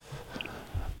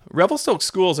Revelstoke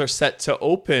schools are set to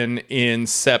open in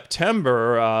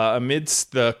September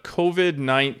amidst the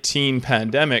COVID-19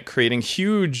 pandemic, creating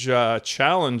huge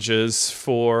challenges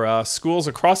for schools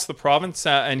across the province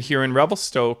and here in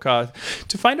Revelstoke.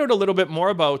 To find out a little bit more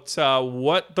about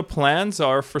what the plans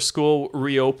are for school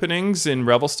reopenings in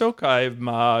Revelstoke,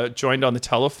 I'm joined on the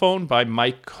telephone by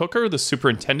Mike Hooker, the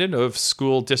superintendent of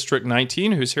School District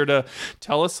 19, who's here to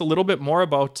tell us a little bit more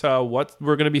about what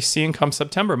we're going to be seeing come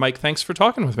September. Mike, thanks for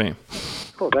talking with me.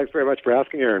 Well, thanks very much for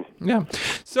asking, Aaron. Yeah.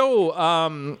 So,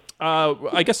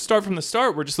 I guess start from the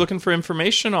start. We're just looking for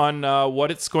information on what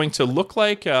it's going to look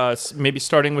like, maybe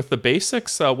starting with the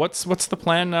basics. What's the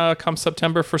plan come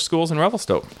September for schools in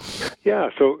Revelstoke? Yeah,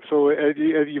 so as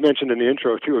you mentioned in the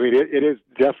intro, too, I mean, it is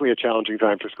definitely a challenging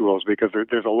time for schools because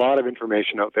there's a lot of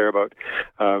information out there about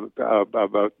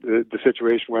the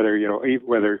situation,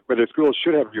 whether schools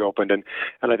should have reopened. And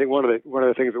I think one of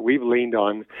the things that we've leaned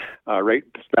on right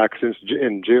back since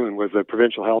in June was the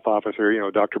provincial health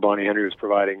officer, Dr. Bonnie Henry, was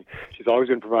providing. She's always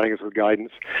been providing us with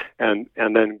guidance and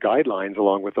then guidelines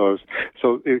along with those.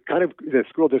 So it kind of the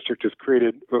school district has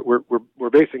created. We're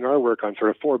basing our work on sort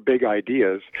of four big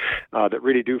ideas that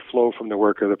really do flow from the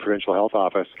work of the provincial health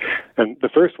office. And the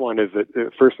first one is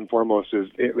that first and foremost is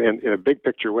in a big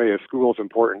picture way, is school is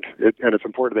important, and it's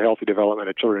important to the healthy development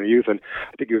of children and youth. And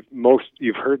I think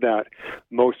you've heard that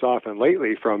most often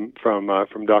lately from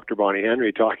Dr. Bonnie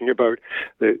Henry talking about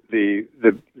the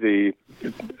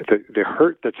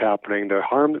hurt that's happening, the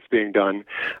harm that's being done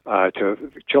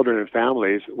to children and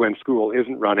families when school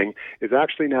isn't running is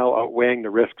actually now outweighing the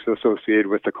risks associated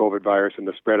with the COVID virus and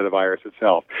the spread of the virus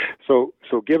itself. So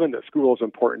given that school is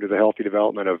important to the healthy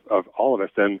development of all of us,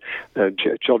 then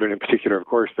children in particular, of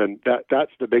course, then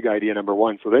that's the big idea number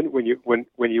one. So then when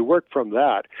you work from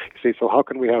that, you say, so how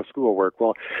can we have school work?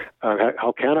 Well,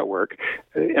 how can it work?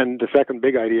 And the second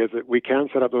big idea is that we can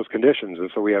set up those conditions.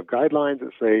 And so we have guidelines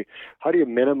that say, how do you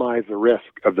minimize the risk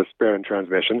of the spread and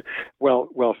transmission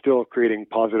while still creating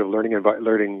positive learning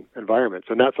environments?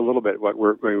 And that's a little bit what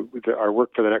our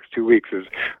work for the next 2 weeks is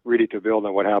really to build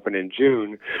on what happened in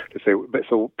June to say, but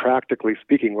so practically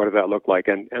speaking, what does that look like?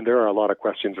 And there are a lot of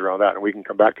questions around that, and we can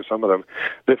come back to some of them.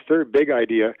 The third big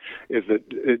idea is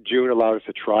that June allowed us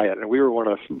to try it, and we were one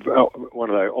of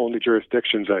the only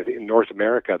jurisdictions in North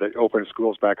America that opened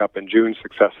schools back up in June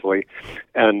successfully,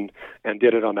 and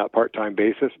did it on that part-time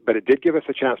basis. But it did give us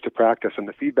a chance to practice, and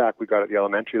the feedback we got at the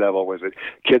elementary level was that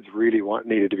kids really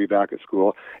needed to be back at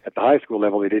school. At the high school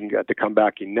level, they didn't get to come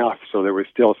back enough, so there was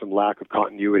still some lack of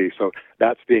continuity. So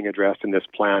that's being addressed in this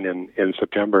plan in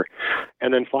September.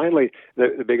 And then finally,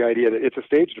 the big idea that it's a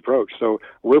staged approach. So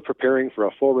we're preparing for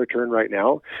a full return right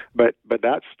now, but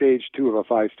that's stage 2 of a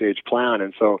 5-stage plan.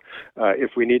 And so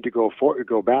if we need to go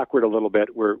backward a little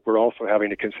bit, we're also having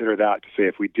to consider that to say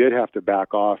if we did have to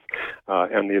back off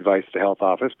and the advice to health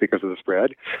office because of the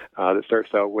spread that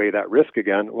starts to outweigh that risk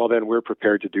again, well, then we're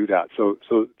prepared to do that. So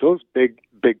those big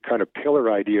kind of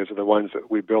pillar ideas are the ones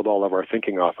that we build all of our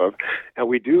thinking off of, and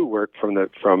we do work from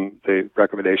the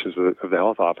recommendations of the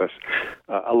health office.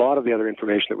 A lot of the other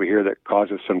information that we hear that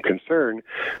causes some concern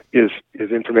is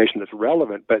information that's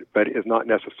relevant, but is not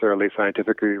necessarily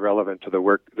scientifically relevant to the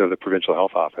work of the provincial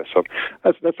health office. So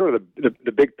that's sort of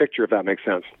the big picture, if that makes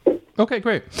sense. Okay,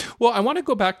 great. Well, I want to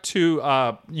go back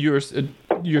to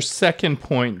your second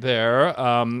point there,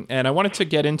 and I wanted to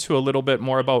get into a little bit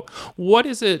more about what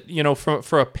is it,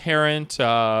 for a parent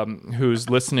who's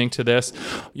listening to this,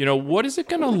 what is it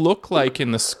going to look like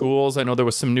in the schools? I know there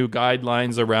was some new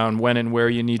guidelines around when and where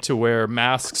you need to wear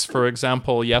masks, for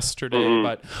example, yesterday.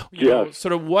 But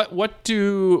sort of what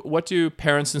do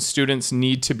parents and students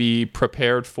need to be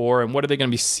prepared for, and what are they going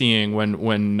to be seeing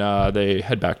when they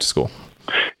head back to school?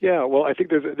 Yeah, well, I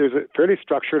think there's a fairly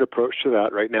structured approach to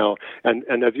that right now, and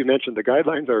as you mentioned, the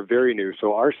guidelines are very new,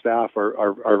 so our staff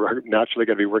are naturally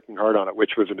going to be working hard on it,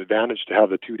 which was an advantage to have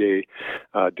the 2-day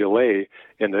delay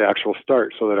in the actual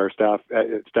start, so that our staff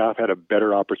had a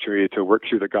better opportunity to work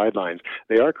through the guidelines.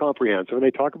 They are comprehensive, and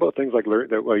they talk about things like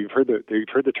you've heard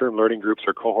the term learning groups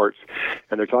or cohorts,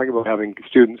 and they're talking about having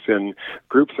students in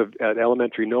groups at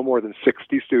elementary no more than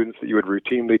 60 students that you would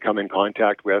routinely come in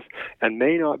contact with, and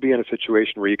may not be in a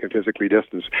situation where you can physically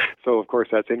distance. So, of course,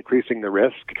 that's increasing the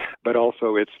risk, but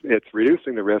also it's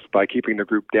reducing the risk by keeping the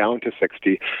group down to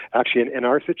 60. Actually, in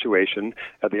our situation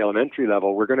at the elementary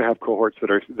level, we're going to have cohorts that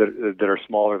are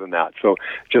smaller than that. So,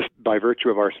 just by virtue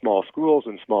of our small schools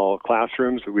and small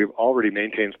classrooms, we've already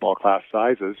maintained small class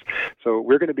sizes. So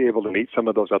we're going to be able to meet some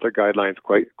of those other guidelines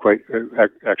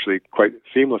actually quite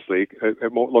seamlessly.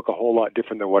 It won't look a whole lot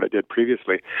different than what it did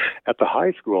previously. At the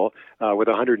high school, with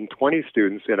 120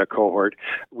 students in a cohort,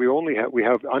 we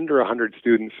have under 100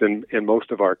 students in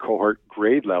most of our cohort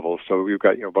grade levels. So we've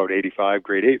got about 85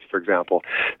 grade 8s, for example.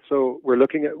 So we're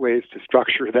looking at ways to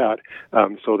structure that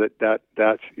so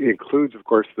that includes, of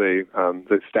course, the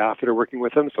staff that are working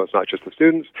with them. So it's not just the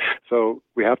students. So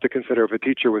we have to consider if a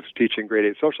teacher was teaching grade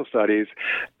 8 social studies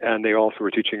and they also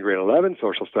were teaching grade 11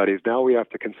 social studies, now we have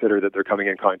to consider that they're coming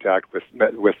in contact with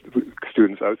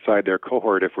students outside their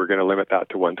cohort if we're going to limit that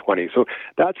to 120. So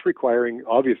that's requiring,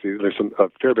 obviously, there's a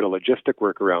fair bit of logistic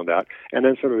work around that, and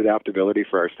then some adaptability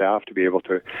for our staff to be able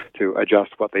to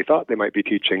adjust what they thought they might be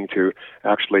teaching to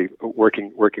actually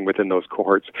working within those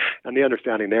cohorts. And the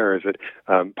understanding there is that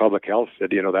public health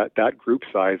said, that group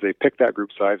size, they picked that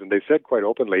group size, and they said quite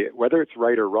openly, whether it's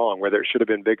right or wrong, whether it should have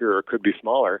been bigger or could be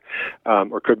smaller,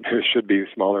 should be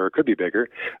smaller or could be bigger,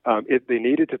 they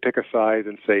needed to pick a size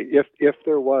and say if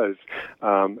there was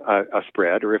a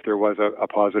spread or if there was a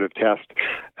positive test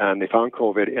and they found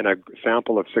COVID in a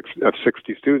sample of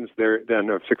 60 students, then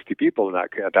of 60 people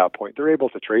at that point, they're able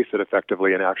to trace it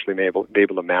effectively and actually be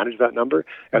able to manage that number,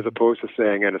 as opposed to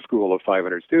saying in a school of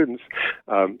 500 students,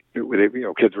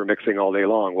 kids were mixing all day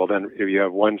long. Well, then if you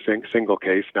have one single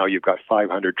case, now you've got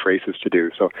 500 traces to do.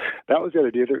 So that was the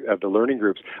idea of the learning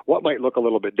groups. What might look a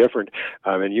little bit different,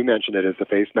 and you mentioned it, is the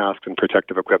face masks and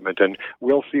protective equipment, and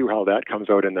we'll see how that comes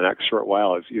out in the next short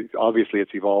while. Obviously,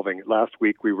 it's evolving. Last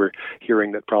week, we were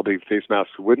hearing that probably face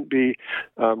masks wouldn't be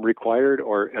required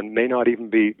and may not even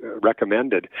be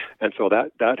recommended, and so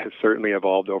that has certainly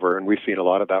evolved over, and we've seen a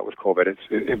lot of that with COVID.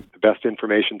 The best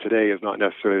information today is not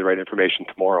necessarily the right information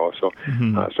tomorrow. So,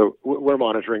 so we're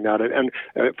monitoring that, and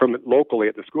from locally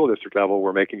at the school district level,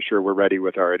 we're making sure we're ready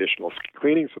with our additional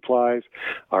cleaning supplies,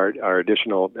 our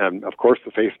additional, and of course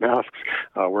the face masks.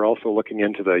 We're also looking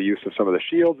into the use of some of the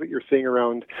shields that you're seeing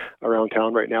around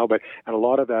town right now, and a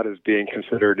lot of that is being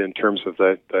considered in terms of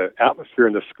the atmosphere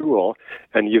in the school.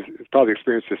 And you've probably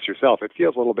experienced this yourself. It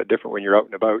feels a little bit different when you're out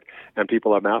and about and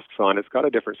people have masks on. It's got a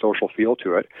different social feel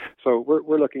to it. So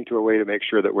we're looking to a way to make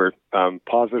sure that we're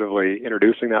positively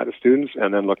introducing that to students,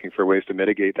 and then looking for ways to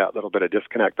mitigate that little bit of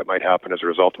disconnect that might happen as a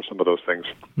result of some of those things.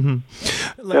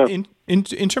 Mm-hmm.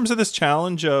 In terms of this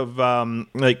challenge of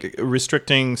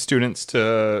restricting students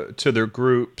to their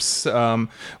groups,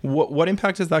 what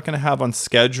impact is that going to have on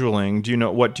scheduling? Do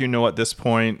you know at this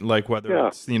point, like whether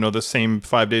it's the same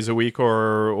 5 days a week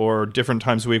or different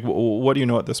times a week? What do you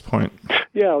know at this point?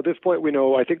 Yeah, at this point we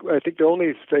know. I think the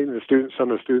only thing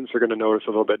some of the students are going to notice a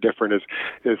little bit different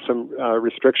is some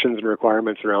restrictions and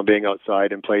requirements around being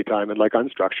outside and playtime and like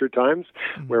unstructured times,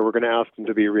 where we're going to ask them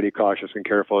to be really cautious and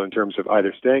careful in terms of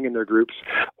either staying in their groups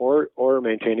or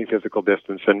maintaining physical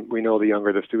distance. And we know the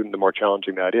younger the student, the more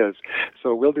challenging that is.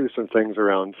 So we'll do some things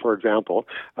around, for example,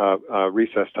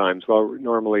 recess times. Well,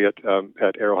 normally at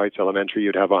Arrow Heights Elementary,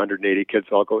 you'd have 180 kids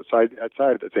all go outside at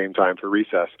the same time for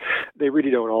recess. They really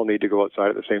don't all need to go outside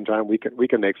at the same time. We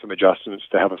can make some adjustments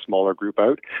to have a smaller group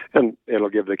out, and it'll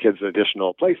give the kids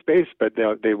additional play space, but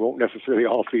they won't necessarily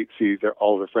all see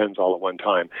all of their friends all at one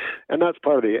time. And that's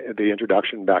part of the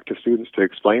introduction back to students, to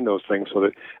explain those things so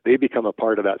that they become a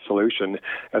part of that solution,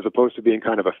 as opposed to being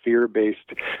kind of a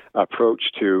fear-based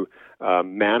approach to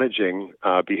managing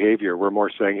behavior. We're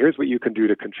more saying, here's what you can do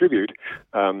to contribute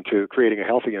to creating a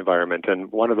healthy environment.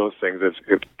 And one of those things is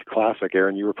classic,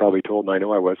 Aaron, you were probably told, and I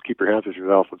know I was, keep your hands to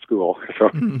yourself at school.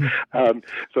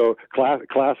 So classic,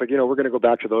 we're going to go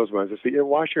back to those ones.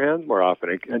 Wash your hands more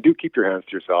often, and do keep your hands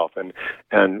to yourself, and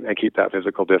keep that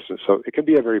physical distance. So it can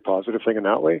be a very positive thing in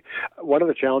that way. One of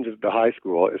the challenges at the high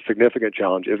school, a significant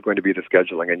challenge, is going to be the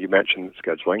scheduling, and you mentioned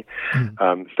scheduling.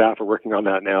 Staff are working on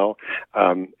that now,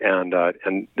 and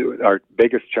our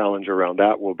biggest challenge around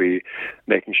that will be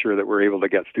making sure that we're able to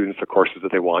get students the courses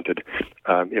that they wanted.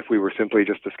 If we were simply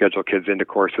just to schedule kids into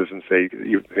courses and say,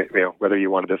 whether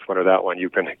you wanted this one or that one,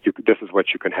 this is what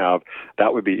you can have,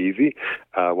 that would be easy.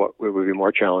 What would be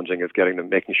more challenging is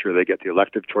making sure they get the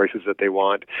elective choices that they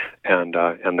want, and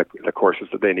the courses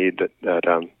that they need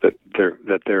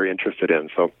that they're interested in.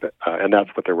 So, and that's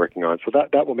what they're working on. So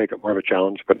that will make it more of a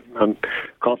challenge, but I'm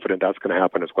confident that's going to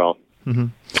happen as well. Mm-hmm.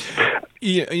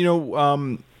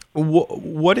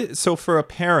 So for a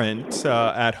parent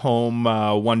at home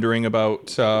wondering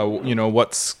about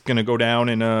what's going to go down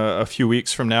in a few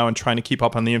weeks from now, and trying to keep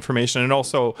up on the information, and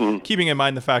also keeping in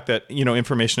mind the fact that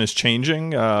information is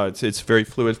changing, it's a very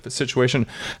fluid situation.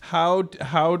 How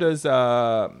does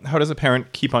a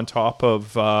parent keep on top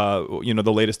of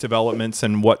the latest developments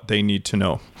and what they need to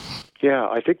know? Yeah,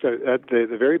 I think that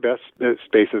the very best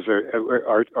spaces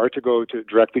are to go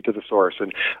directly to the source,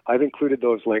 and I've included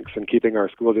those links in keeping our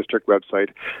school district website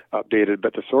updated.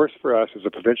 But the source for us is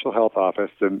the Provincial Health Office.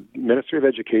 The Ministry of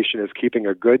Education is keeping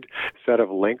a good set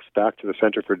of links back to the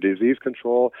Centre for Disease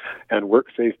Control and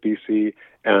WorkSafe BC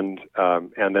and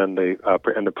then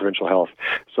the provincial health.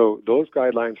 So those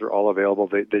guidelines are all available.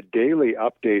 The daily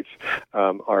updates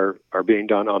are being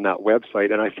done on that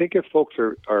website, and I think if folks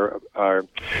are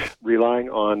relying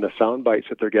on the sound bites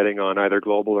that they're getting on either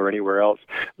Global or anywhere else,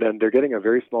 then they're getting a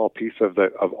very small piece of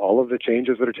all of the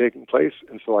changes that are taking place.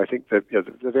 And so I think that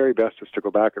the very best is to go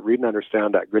back and read and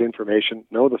understand that good information,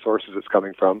 know the sources it's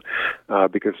coming from,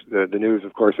 because the news,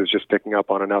 of course, is just picking up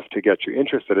on enough to get you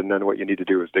interested, and then what you need to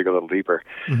do is dig a little deeper.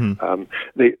 Mm-hmm.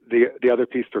 The other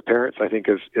piece for parents, I think,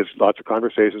 is lots of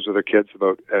conversations with their kids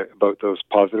about those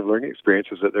positive learning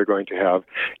experiences that they're going to have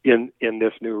in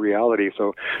this new reality.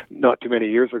 So not too many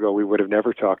years ago, we would have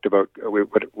never talked about,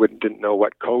 didn't know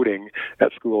what coding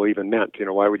at school even meant.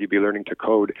 Why would you be learning to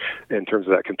code in terms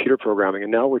of that computer programming?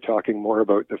 And now we're talking more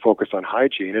about the focus on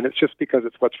hygiene, and it's just because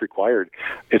it's what's required.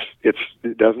 It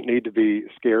doesn't need to be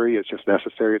scary. It's just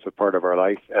necessary. It's a part of our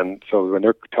life. And so when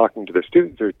they're talking to their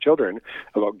students, their children,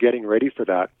 about getting ready for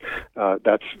that,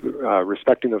 that's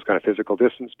respecting those kind of physical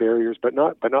distance barriers, but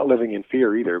not living in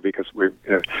fear either, because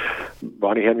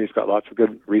Bonnie Henry's got lots of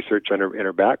good research in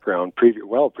her background,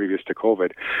 previous to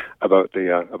COVID,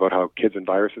 about how kids and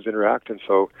viruses interact, and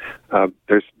so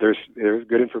there's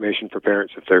good information for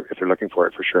parents if they're looking for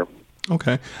it, for sure.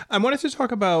 Okay. I wanted to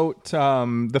talk about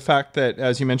the fact that,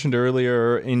 as you mentioned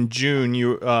earlier, in June,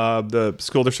 the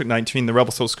School District 19, the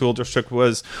Revelstoke School District,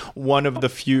 was one of the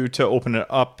few to open it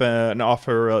up and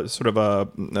offer sort of a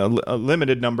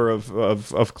limited number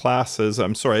of classes.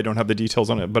 I'm sorry, I don't have the details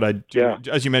on it, but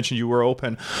as you mentioned, you were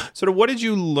open. Sort of what did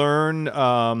you learn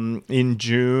in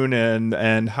June,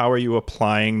 and how are you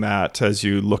applying that as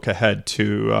you look ahead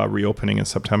to reopening in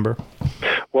September?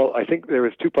 Well, I think there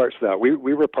was two parts to that. We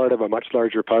were part of a much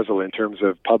larger puzzle in terms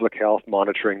of public health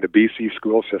monitoring the BC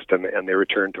school system and their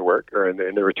return to work, or in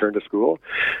their return to school.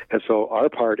 And so our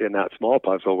part in that small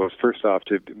puzzle was, first off,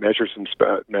 to measure some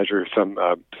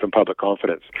public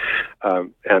confidence.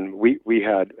 And we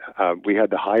had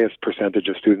the highest percentage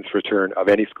of students return of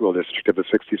any school district, of the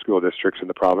 60 school districts in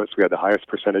the province. We had the highest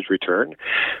percentage return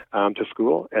to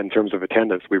school. In terms of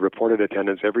attendance, we reported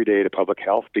attendance every day to public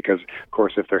health, because, of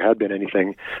course, if there had been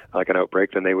anything like an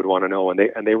outbreak, then they would want to know.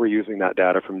 And they were using that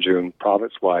data from June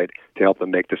province-wide to help them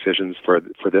make decisions for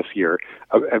this year,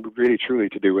 really truly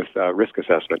to do with risk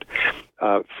assessment.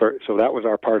 So that was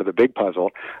our part of the big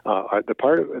puzzle. The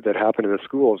part that happened in the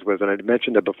schools was, and I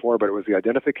mentioned it before, but it was the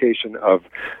identification of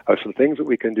some things that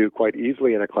we can do quite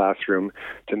easily in a classroom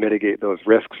to mitigate those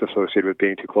risks associated with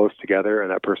being too close together and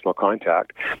that personal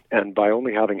contact. And by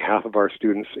only having half of our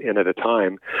students in at a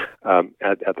time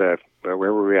where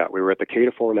were we at? We were at the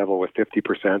K-4 level with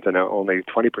 50%, and only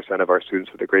 20% of our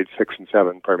students at the grades 6 and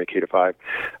 7, K-5.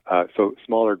 So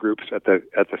smaller groups at the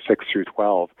 6 through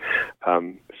 12.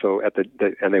 So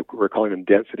and they were calling them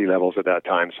density levels at that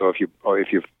time. So if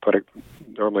you put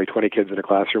normally 20 kids in a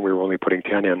classroom, we were only putting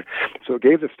 10 in. So it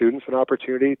gave the students an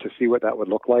opportunity to see what that would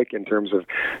look like in terms of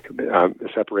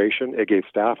separation. It gave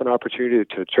staff an opportunity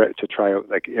to try out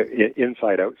like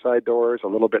inside-outside doors, a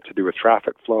little bit to do with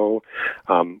traffic flow.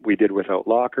 We did without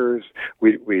lockers.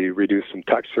 We reduced some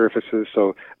touch surfaces.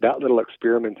 So that little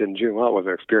experiment in June, well, it wasn't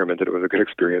an experiment, it was a good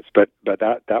experience, but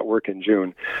that work in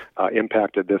June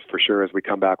impacted this for sure, as we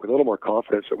come back with a little more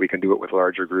confidence that we can do it with a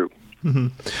larger group. Mm-hmm.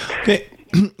 Okay.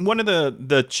 One of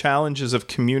the challenges of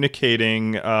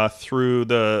communicating through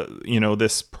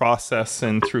this process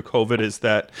and through COVID is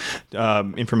that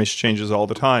information changes all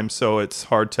the time, so it's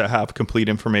hard to have complete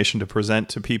information to present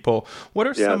to people. What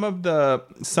are some of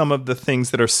the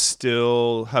things that are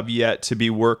still have yet to be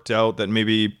worked out that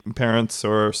maybe parents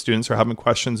or students are having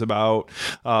questions about,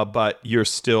 but you're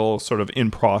still sort of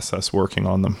in process working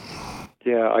on them?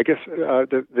 Yeah, I guess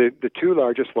the two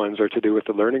largest ones are to do with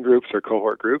the learning groups or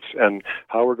cohort groups, and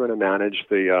how we're going to manage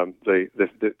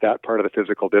that part of the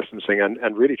physical distancing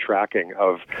and really tracking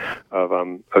of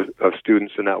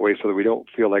students in that way, so that we don't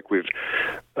feel like we've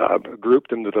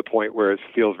grouped them to the point where it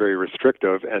feels very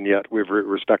restrictive, and yet we're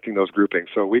respecting those groupings.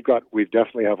 So we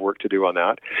definitely have work to do on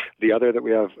that. The other that we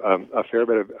have a fair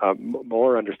bit of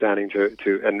more understanding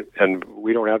and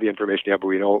we don't have the information yet, but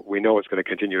we know it's going to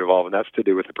continue to evolve, and that's to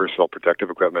do with the personal protective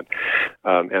equipment,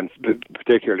 and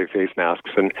particularly face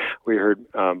masks. And we heard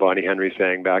Bonnie Henry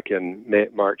saying back in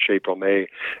March, April, May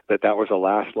that was the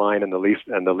last line and the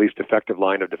least effective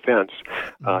line of defense.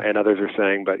 And others are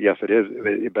saying, but yes, it is,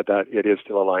 but that it is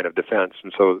still a line of defense.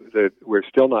 And so we're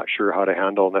still not sure how to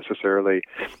handle necessarily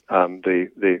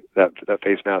that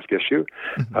face mask issue.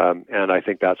 And I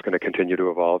think that's going to continue to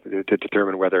evolve to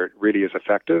determine whether it really is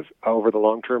effective over the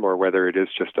long term or whether it is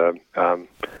just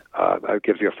it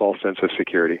gives you a false sense of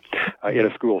security in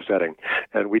a school setting.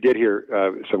 And we did hear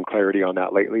some clarity on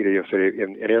that lately. You say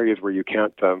in areas where you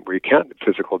can't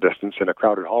physical distance in a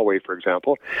crowded hallway, for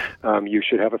example, you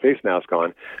should have a face mask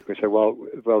on. We said, well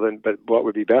then, but what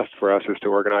would be best for us is to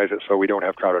organize it so we don't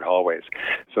have crowded hallways.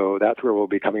 So that's where we'll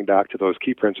be coming back to those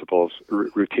key principles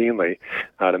routinely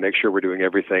to make sure we're doing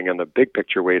everything in the big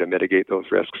picture way to mitigate those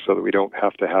risks, so that we don't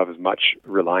have to have as much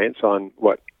reliance on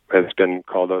what has been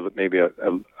called maybe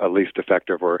a least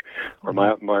effective or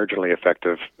marginally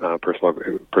effective personal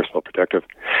protective,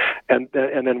 and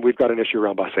then we've got an issue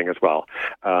around busing as well,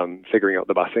 figuring out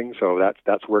the busing. So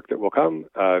that's work that will come.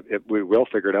 We will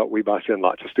figure it out. We bus in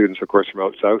lots of students, of course, from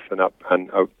out south and out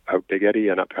Big Eddy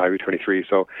and up to Highway 23.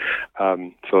 So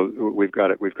we've got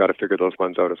to figure those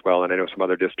ones out as well. And I know some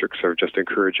other districts are just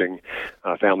encouraging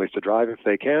families to drive if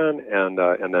they can, and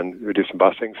then we do some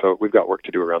busing. So we've got work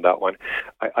to do around that one.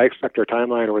 I expect our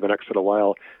timeline over the next little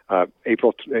while,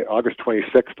 August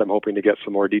 26th, I'm hoping to get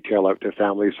some more detail out to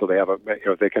families so they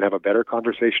can have a better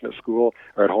conversation at school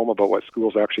or at home about what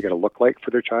school's actually going to look like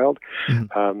for their child.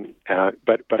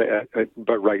 But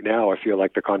right now, I feel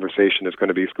like the conversation is going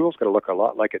to be school's going to look a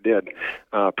lot like it did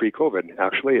pre-COVID.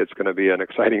 Actually, it's going to be an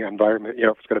exciting environment.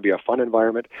 It's going to be a fun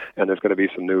environment, and there's going to be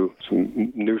some new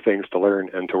things to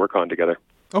learn and to work on together.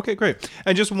 Okay, great.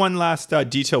 And just one last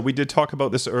detail. We did talk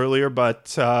about this earlier,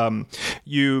 but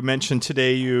you mentioned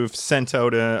today you've sent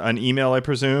out an email, I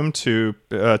presume, to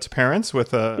parents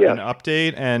with an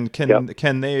update. And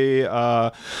can they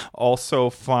also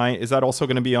find? Is that also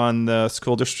going to be on the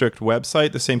school district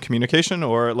website? The same communication,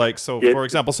 or for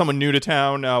example, someone new to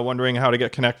town wondering how to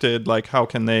get connected. How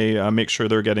can they make sure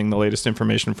they're getting the latest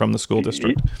information from the school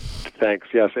district? Thanks.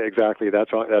 Yes, exactly.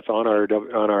 That's on our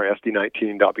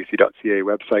sd19.bc.ca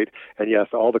website. And yes,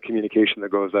 all the communication that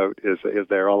goes out is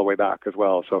there all the way back as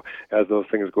well. So as those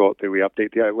things go out, we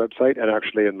update the website, and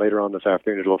actually, and later on this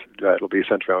afternoon, it'll be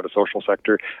sent around the social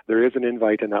sector. There is an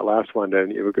invite in that last one,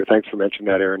 and thanks for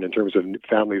mentioning that, Aaron. In terms of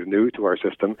families new to our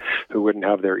system who wouldn't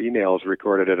have their emails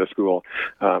recorded at a school,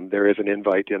 there is an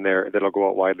invite in there that'll go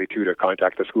out widely too to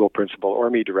contact the school principal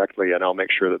or me directly, and I'll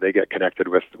make sure that they get connected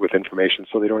with information,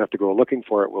 so they don't have to go looking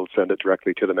for it. We'll send it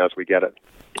directly to them as we get it.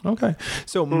 Okay.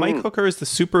 So Mike Hooker is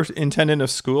the Superintendent of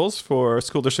Schools for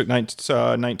School District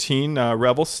 19,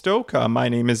 Revelstoke. My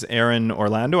name is Aaron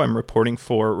Orlando. I'm reporting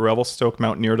for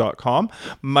RevelstokeMountaineer.com.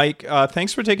 Mike,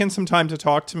 thanks for taking some time to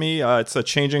talk to me. It's a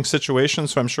changing situation,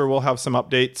 so I'm sure we'll have some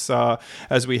updates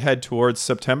as we head towards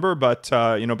September. But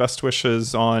best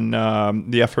wishes on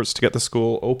the efforts to get the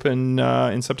school open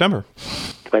in September.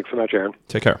 Thanks so much, Aaron.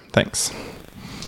 Take care. Thanks.